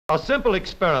A simple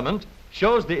experiment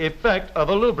shows the effect of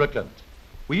a lubricant.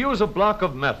 We use a block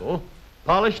of metal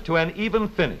polished to an even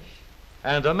finish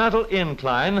and a metal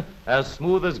incline as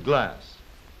smooth as glass.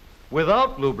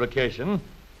 Without lubrication,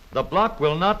 the block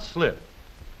will not slip.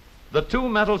 The two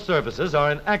metal surfaces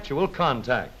are in actual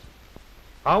contact.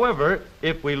 However,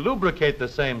 if we lubricate the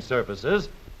same surfaces,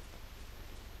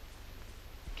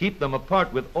 keep them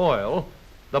apart with oil,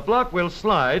 the block will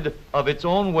slide of its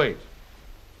own weight.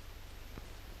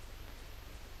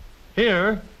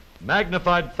 Here,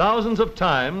 magnified thousands of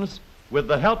times, with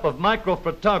the help of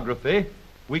microphotography,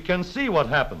 we can see what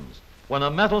happens when a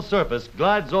metal surface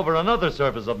glides over another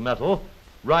surface of metal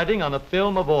riding on a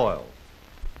film of oil.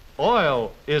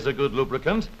 Oil is a good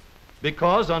lubricant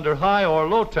because under high or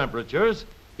low temperatures,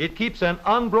 it keeps an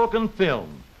unbroken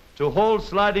film to hold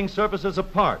sliding surfaces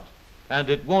apart, and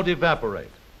it won't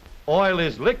evaporate. Oil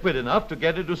is liquid enough to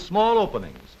get into small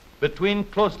openings between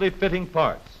closely fitting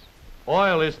parts.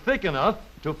 Oil is thick enough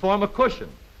to form a cushion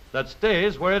that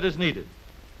stays where it is needed,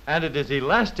 and it is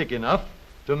elastic enough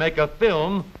to make a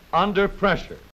film under pressure.